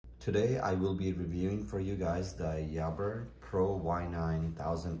Today I will be reviewing for you guys the YABER Pro Y9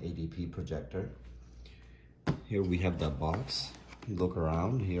 1080p projector. Here we have the box. You look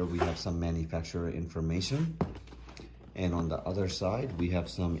around, here we have some manufacturer information. And on the other side, we have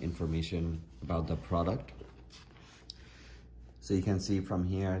some information about the product. So you can see from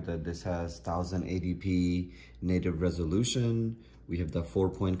here that this has 1080p native resolution. We have the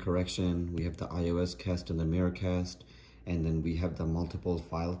 4-point correction. We have the iOS cast and the mirror cast. And then we have the multiple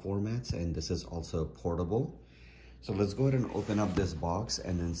file formats, and this is also portable. So let's go ahead and open up this box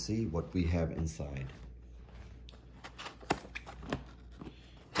and then see what we have inside.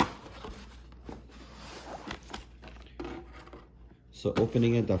 So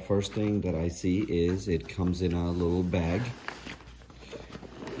opening it, the first thing that I see is it comes in a little bag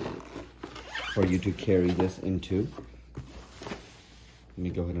for you to carry this into. Let me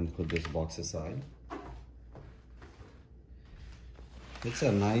go ahead and put this box aside. It's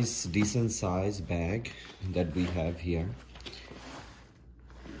a nice, decent size bag that we have here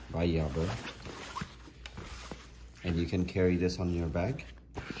by YABER. And you can carry this on your bag.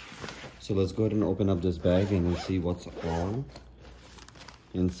 So let's go ahead and open up this bag and we'll see what's all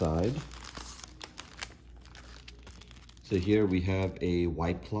inside. So here we have a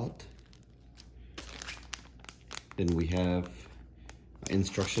white cloth. Then we have an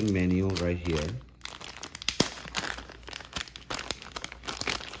instruction manual right here.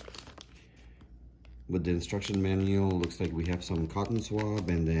 With the instruction manual, looks like we have some cotton swab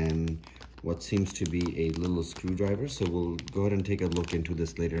and then what seems to be a little screwdriver. So we'll go ahead and take a look into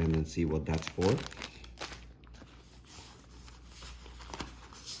this later and then see what that's for.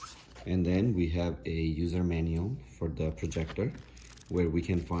 And then we have a user manual for the projector where we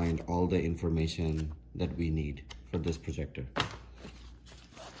can find all the information that we need for this projector.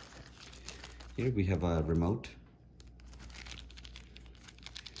 Here we have a remote.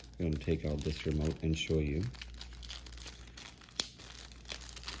 I'm going to take out this remote and show you.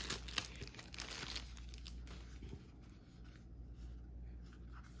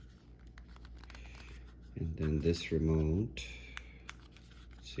 And then this remote,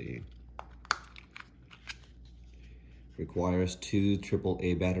 let's see, requires 2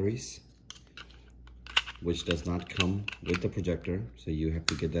 AAA batteries, which does not come with the projector, so you have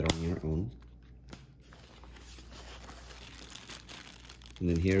to get that on your own. And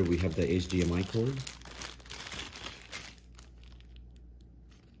then here we have the HDMI cord.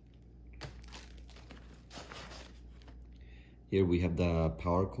 Here we have the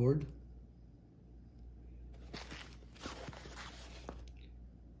power cord.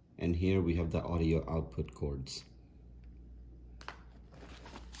 And here we have the audio output cords.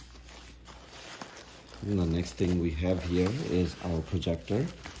 And the next thing we have here is our projector.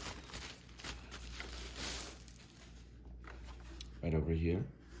 Right over here.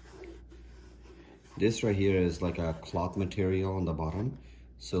 This right here is like a cloth material on the bottom,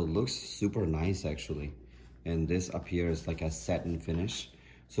 so it looks super nice actually. And this up here is like a satin finish.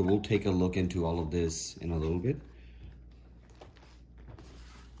 So we'll take a look into all of this in a little bit.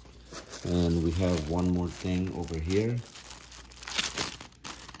 And we have one more thing over here.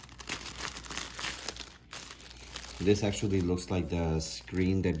 This actually looks like the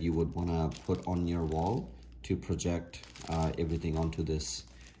screen that you would want to put on your wall to project everything onto this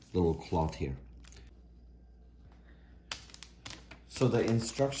little cloth here. So the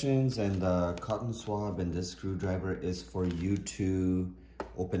instructions and the cotton swab and this screwdriver is for you to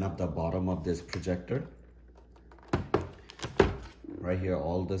open up the bottom of this projector. Right here,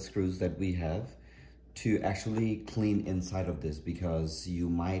 all the screws that we have to actually clean inside of this, because you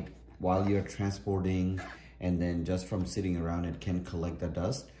might, while you're transporting and then just from sitting around, it can collect the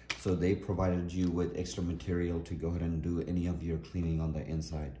dust. So they provided you with extra material to go ahead and do any of your cleaning on the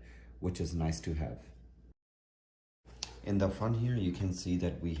inside, which is nice to have. In the front here, you can see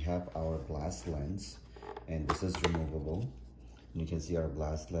that we have our glass lens, and this is removable. You can see our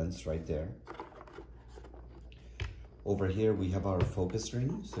glass lens right there. Over here, we have our focus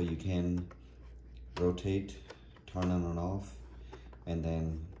ring, so you can rotate, turn on and off, and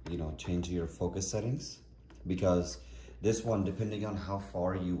then, change your focus settings. Because this one, depending on how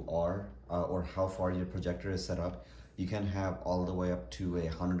far you are or how far your projector is set up, you can have all the way up to a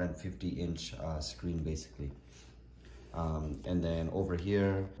 150-inch screen basically. And then over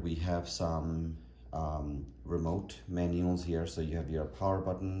here, we have some remote manuals here. So you have your power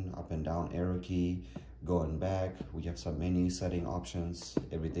button, up and down arrow key, go and back. We have some menu setting options,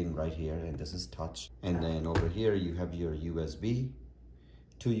 everything right here, and this is touch. And then over here, you have your USB,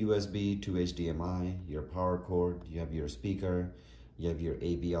 2 USB, 2 HDMI, your power cord, you have your speaker, you have your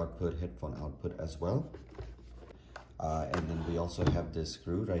AV output, headphone output as well. And then we also have this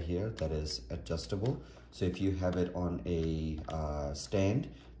screw right here that is adjustable. So if you have it on a stand,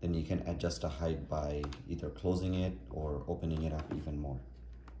 then you can adjust the height by either closing it or opening it up even more.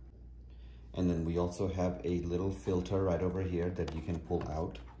 And then we also have a little filter right over here that you can pull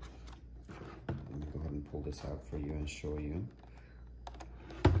out. Let me go ahead and pull this out for you and show you.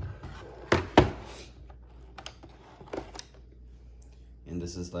 And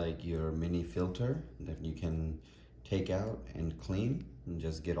this is like your mini filter that you can take out and clean and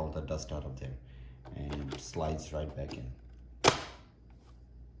just get all the dust out of there, and slides right back in.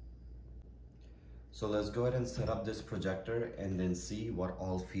 So let's go ahead and set up this projector and then see what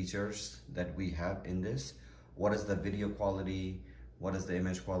all features that we have in this. What is the video quality, what is the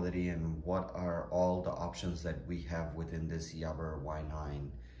image quality, and what are all the options that we have within this YABER Y9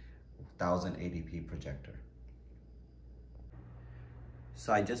 1080p projector.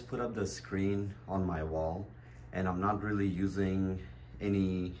 So I just put up the screen on my wall, and I'm not really using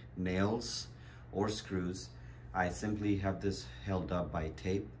any nails or screws. I simply have this held up by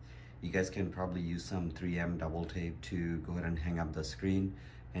tape. You guys can probably use some 3M double tape to go ahead and hang up the screen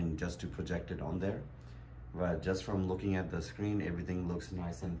and just to project it on there. But just from looking at the screen, everything looks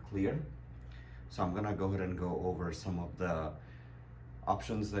nice and clear. So I'm gonna go ahead and go over some of the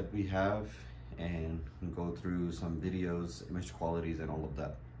options that we have and go through some videos, image qualities, and all of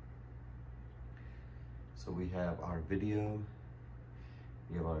that. So we have our video,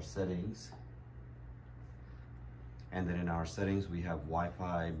 we have our settings, and then in our settings we have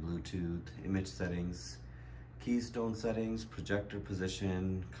Wi-Fi, Bluetooth, image settings, keystone settings, projector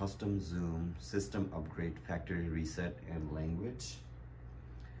position, custom zoom, system upgrade, factory reset, and language.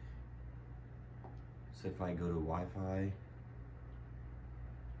 So if I go to Wi-Fi,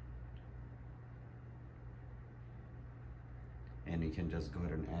 and you can just go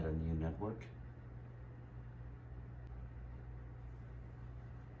ahead and add a new network.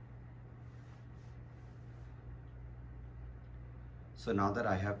 So now that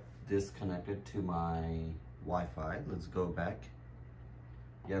I have this connected to my Wi-Fi, let's go back.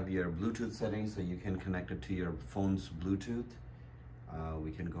 You have your Bluetooth settings, so you can connect it to your phone's Bluetooth.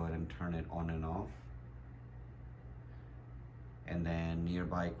 We can go ahead and turn it on and off. And then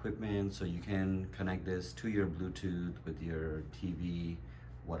nearby equipment, so you can connect this to your Bluetooth with your TV,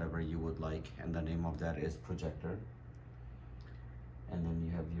 whatever you would like, and the name of that is Projector. And then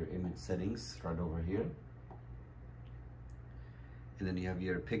you have your image settings right over here. And then you have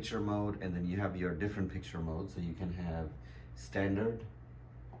your picture mode, and then you have your different picture modes. So you can have standard,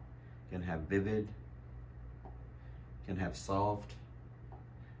 you can have vivid, you can have soft,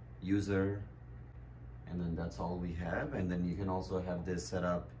 user, and then that's all we have. And then you can also have this set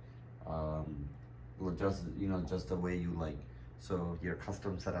up just the way you like. So your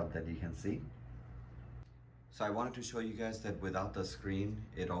custom setup that you can see. So I wanted to show you guys that without the screen,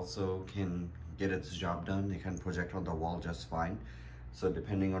 it also can get its job done. It can project on the wall just fine. So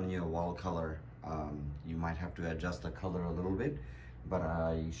depending on your wall color, you might have to adjust the color a little bit, but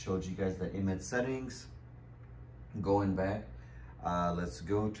I showed you guys the image settings. Going back, let's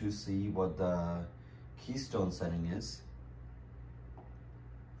go to see what the keystone setting is.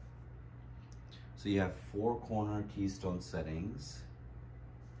 So you have 4 corner keystone settings.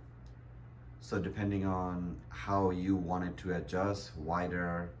 So depending on how you want it to adjust,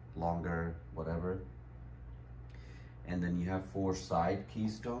 wider, longer, whatever. And then you have 4 side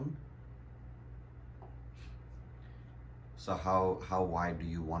keystone. So how wide do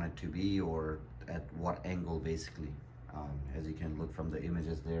you want it to be, or at what angle basically? As you can look from the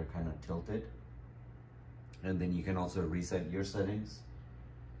images, they're kind of tilted. And then you can also reset your settings.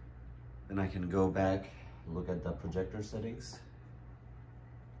 Then I can go back, look at the projector settings.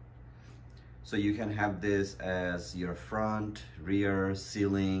 So you can have this as your front, rear,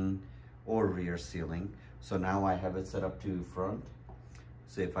 ceiling, or rear ceiling. So now I have it set up to front.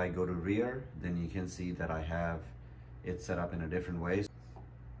 So if I go to rear, then you can see that I have it set up in a different way.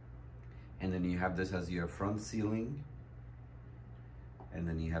 And then you have this as your front ceiling. And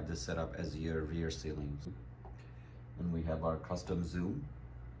then you have this set up as your rear ceiling. And we have our custom zoom.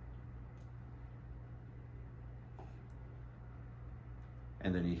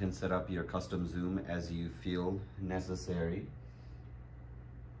 And then you can set up your custom zoom as you feel necessary.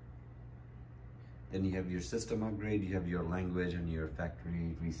 Then you have your system upgrade, you have your language, and your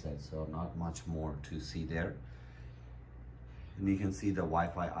factory reset. So not much more to see there. And you can see the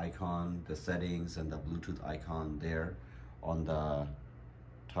Wi-Fi icon, the settings, and the Bluetooth icon there on the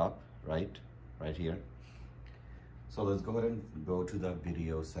top, right here. So let's go ahead and go to the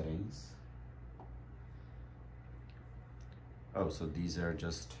video settings. Oh, so these are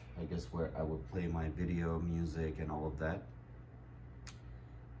just, I guess, where I would play my video, music, and all of that.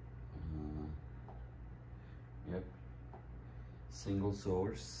 Yep. Single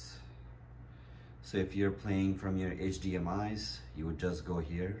source. So if you're playing from your HDMIs, you would just go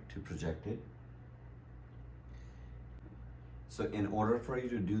here to project it. So in order for you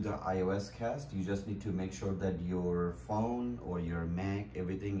to do the iOS cast, you just need to make sure that your phone or your Mac,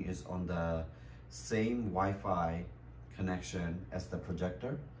 everything is on the same Wi-Fi connection as the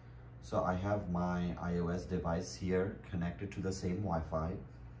projector. So I have my iOS device here connected to the same Wi-Fi.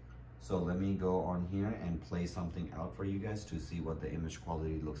 So let me go on here and play something out for you guys to see what the image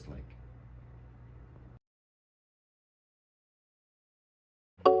quality looks like.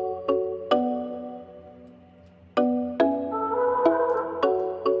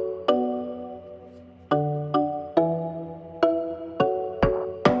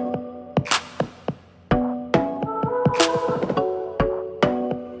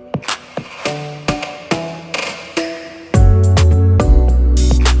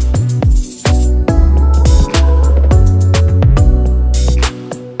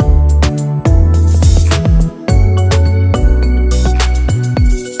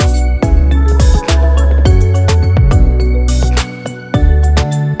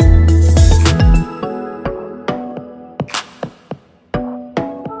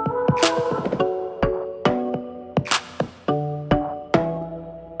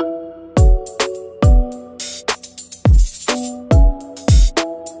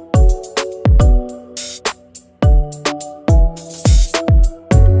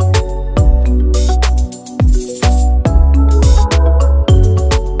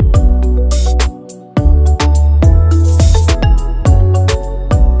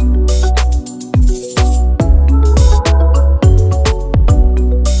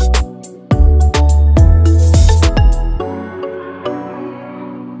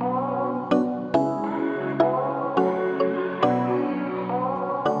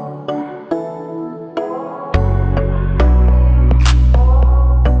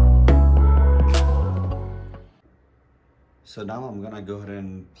 So now I'm gonna go ahead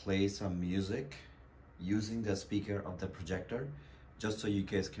and play some music using the speaker of the projector, just so you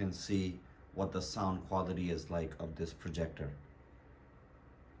guys can see what the sound quality is like of this projector.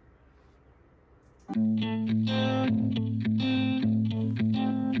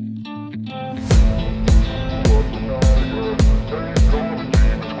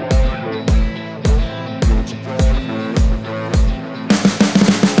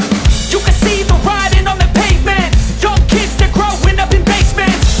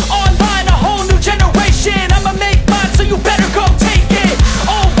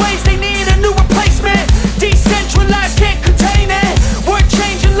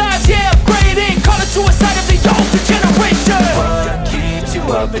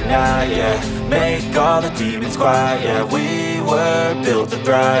 At night, yeah. Make all the demons quiet, yeah. We were built to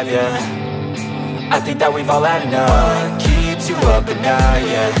thrive, yeah. I think that we've all had enough. What keeps you up at night,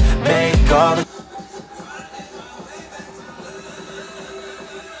 yeah. Make all the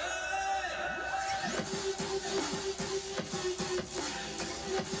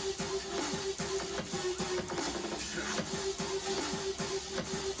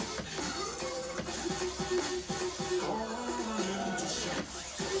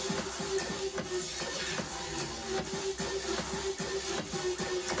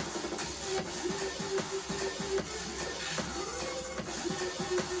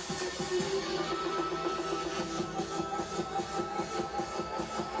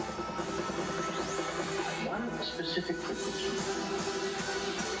specific frequency.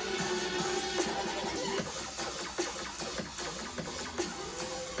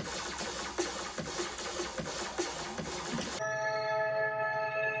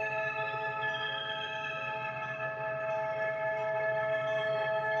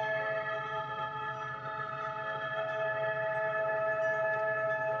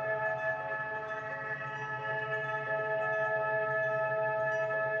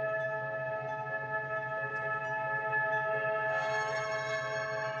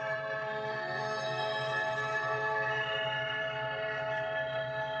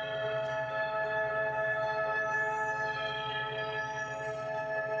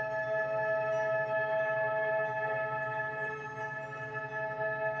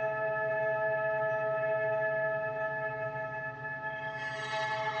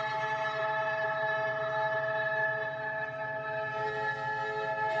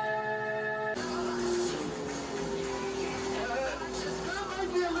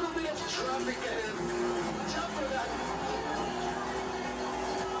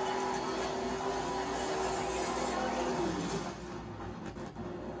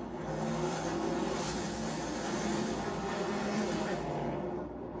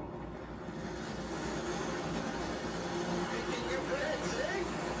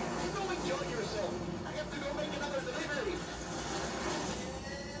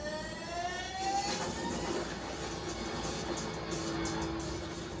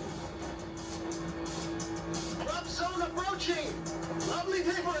 Okay, lovely day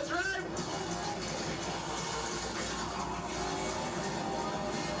for a drive.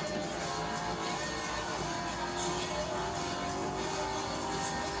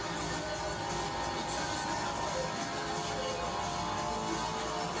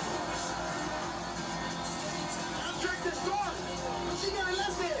 Abstract the storm. Sigue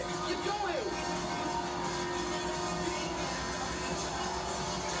adelante. Keep going.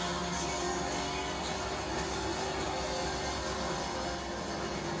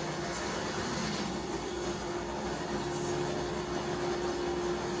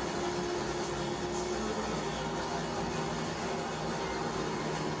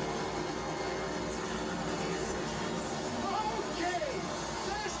 Okay,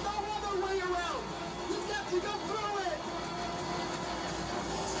 there's no other way around. You've got to go through it.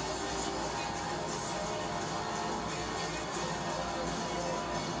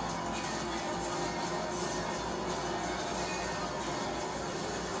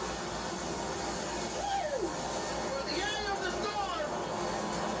 Woo! For the eye of the storm.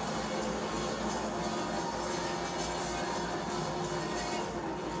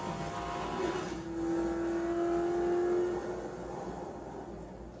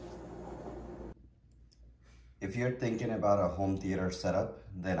 If you're thinking about a home theater setup,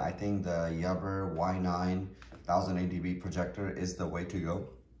 then I think the YABER Y9 1080p projector is the way to go.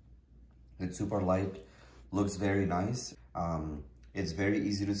 It's super light, looks very nice. It's very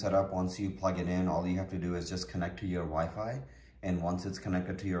easy to set up. Once you plug it in, all you have to do is just connect to your Wi-Fi. And once it's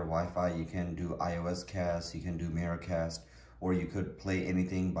connected to your Wi-Fi, you can do iOS cast, you can do Mirrorcast, or you could play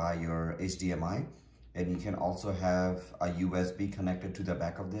anything by your HDMI. And you can also have a USB connected to the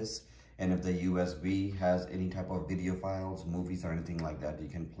back of this. And if the USB has any type of video files, movies, or anything like that, you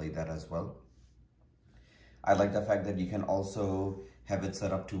can play that as well. I like the fact that you can also have it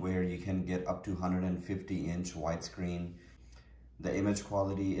set up to where you can get up to 150-inch widescreen. The image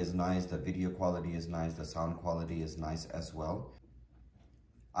quality is nice, the video quality is nice, the sound quality is nice as well.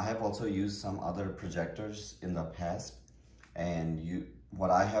 I have also used some other projectors in the past, and what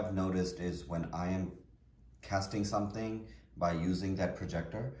I have noticed is when I am casting something by using that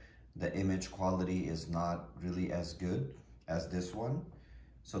projector, the image quality is not really as good as this one.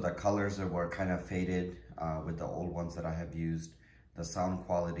 So the colors were kind of faded with the old ones that I have used. The sound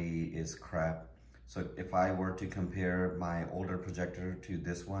quality is crap. So if I were to compare my older projector to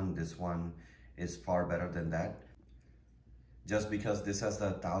this one is far better than that. Just because this has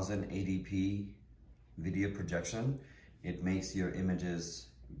the 1080p video projection, it makes your images,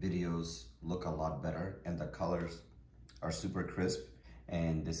 videos look a lot better, and the colors are super crisp.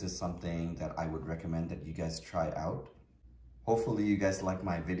 And this is something that I would recommend that you guys try out. Hopefully you guys like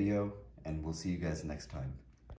my video, and we'll see you guys next time.